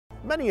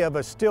Many of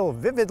us still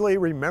vividly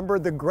remember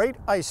the great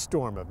ice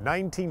storm of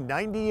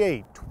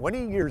 1998,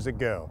 20 years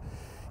ago.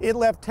 It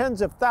left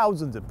tens of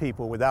thousands of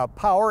people without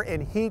power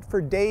and heat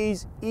for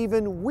days,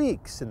 even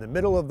weeks, in the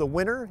middle of the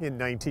winter in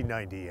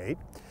 1998.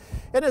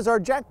 And as our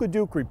Jack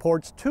LaDuke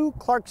reports, two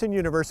Clarkson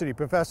University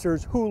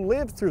professors who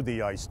lived through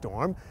the ice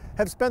storm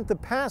have spent the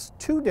past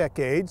 2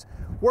 decades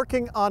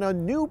working on a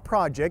new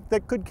project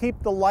that could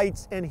keep the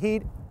lights and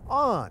heat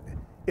on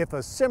if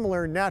a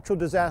similar natural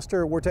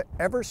disaster were to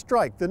ever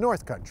strike the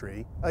North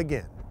Country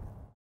again.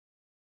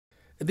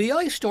 The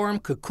ice storm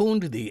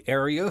cocooned the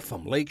area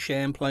from Lake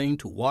Champlain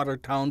to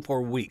Watertown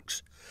for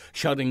weeks,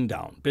 shutting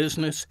down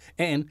business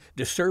and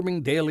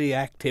disturbing daily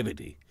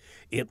activity.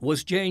 It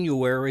was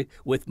January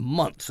with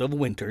months of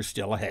winter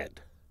still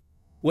ahead.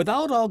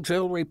 Without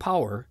auxiliary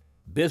power,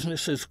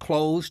 businesses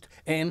closed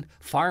and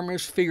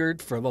farmers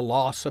feared for the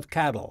loss of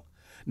cattle.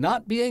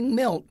 Not being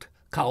milked,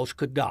 cows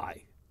could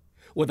die.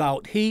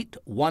 Without heat,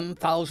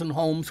 1,000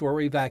 homes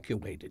were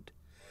evacuated.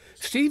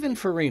 Stephen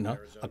Farina,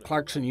 a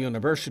Clarkson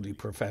University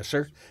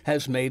professor,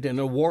 has made an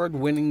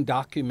award-winning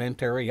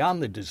documentary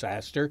on the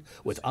disaster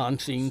with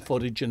on-scene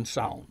footage and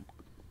sound.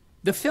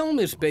 The film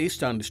is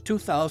based on his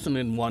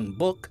 2001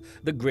 book,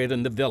 The Grid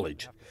and the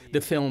Village.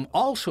 The film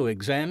also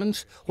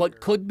examines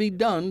what could be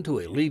done to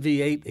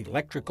alleviate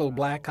electrical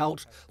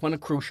blackouts when a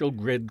crucial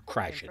grid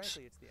crashes.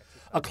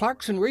 A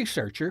Clarkson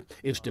researcher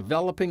is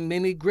developing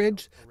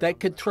mini-grids that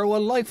could throw a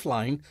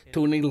lifeline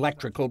to an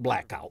electrical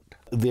blackout.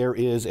 There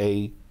is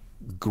a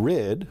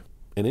grid,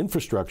 an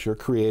infrastructure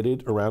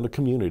created around a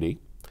community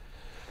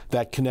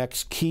that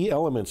connects key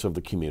elements of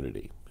the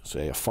community.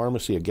 Say a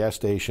pharmacy, a gas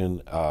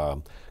station,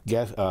 the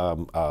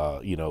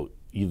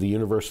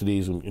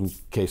universities in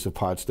case of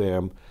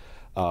Potsdam,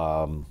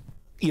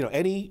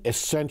 any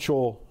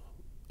essential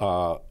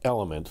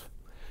element,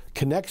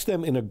 connects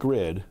them in a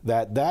grid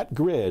that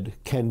grid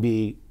can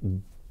be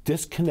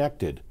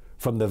disconnected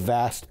from the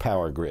vast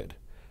power grid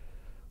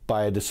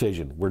by a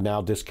decision. We're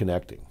now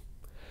disconnecting.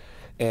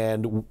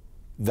 And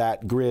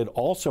that grid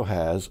also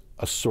has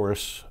a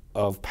source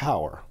of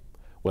power,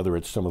 whether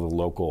it's some of the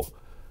local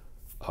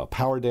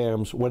power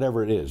dams,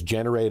 whatever it is,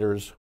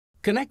 generators.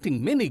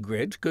 Connecting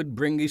mini-grids could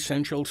bring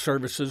essential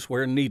services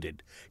where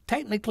needed.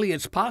 Technically,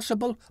 it's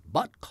possible,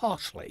 but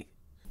costly.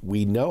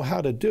 We know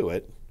how to do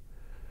it.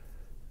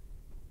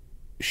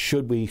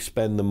 Should we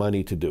spend the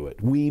money to do it?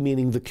 We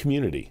meaning the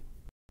community.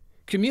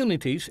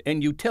 Communities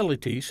and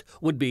utilities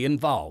would be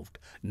involved.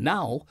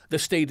 Now, the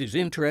state is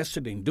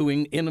interested in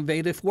doing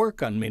innovative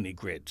work on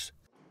mini-grids.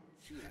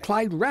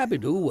 Clyde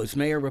Rabideau was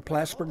mayor of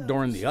Plattsburgh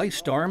during the ice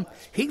storm.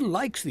 He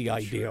likes the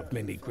idea of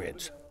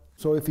mini-grids.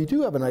 So if you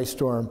do have an ice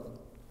storm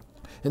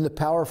and the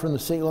power from the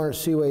St. Lawrence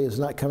Seaway is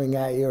not coming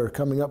at you or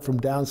coming up from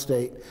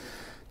downstate,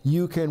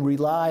 you can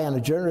rely on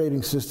a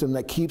generating system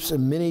that keeps a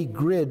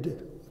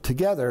mini-grid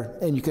together,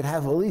 and you could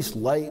have at least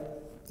light.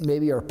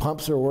 Maybe our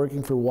pumps are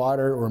working for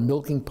water or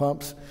milking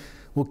pumps.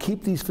 We'll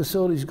keep these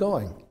facilities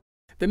going.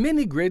 The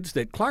mini-grids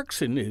that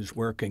Clarkson is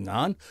working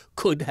on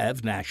could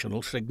have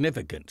national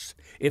significance.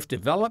 If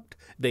developed,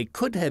 they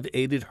could have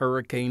aided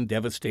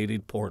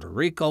hurricane-devastated Puerto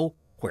Rico,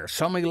 where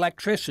some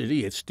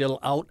electricity is still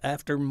out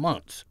after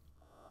months.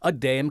 A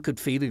dam could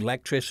feed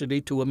electricity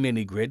to a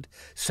mini-grid,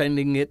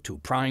 sending it to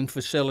prime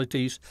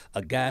facilities,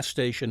 a gas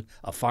station,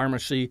 a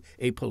pharmacy,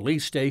 a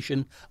police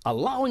station,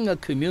 allowing a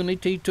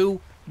community to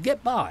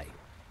get by.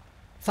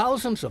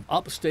 Thousands of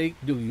upstate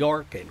New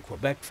York and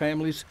Quebec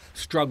families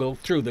struggled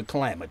through the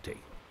calamity.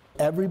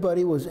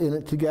 Everybody was in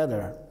it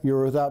together. You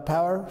were without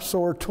power,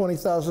 so were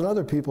 20,000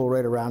 other people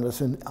right around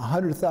us and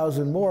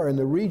 100,000 more in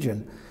the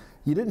region.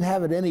 You didn't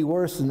have it any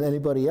worse than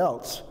anybody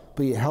else,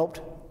 but you helped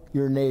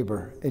your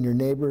neighbor, and your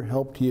neighbor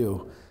helped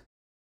you.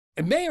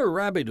 Mayor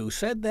Rabideau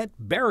said that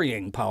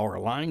burying power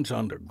lines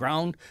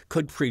underground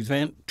could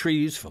prevent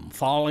trees from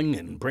falling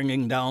and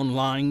bringing down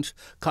lines,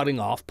 cutting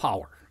off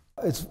power.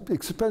 It's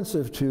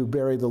expensive to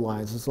bury the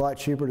lines. It's a lot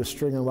cheaper to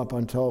string them up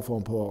on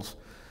telephone poles.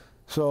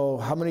 So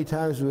how many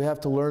times do we have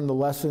to learn the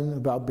lesson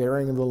about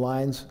burying the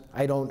lines?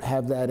 I don't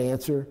have that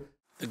answer.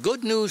 The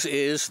good news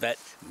is that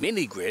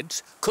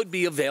mini-grids could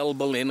be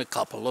available in a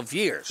couple of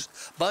years.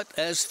 But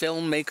as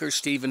filmmaker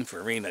Stephen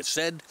Farina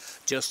said,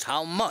 just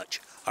how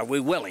much are we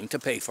willing to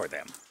pay for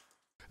them?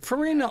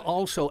 Farina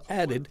also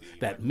added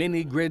that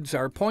mini-grids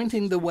are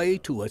pointing the way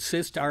to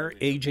assist our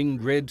aging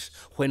grids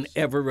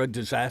whenever a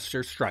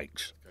disaster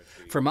strikes.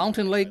 For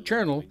Mountain Lake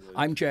Journal,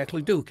 I'm Jack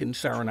LaDuke in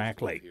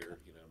Saranac Lake.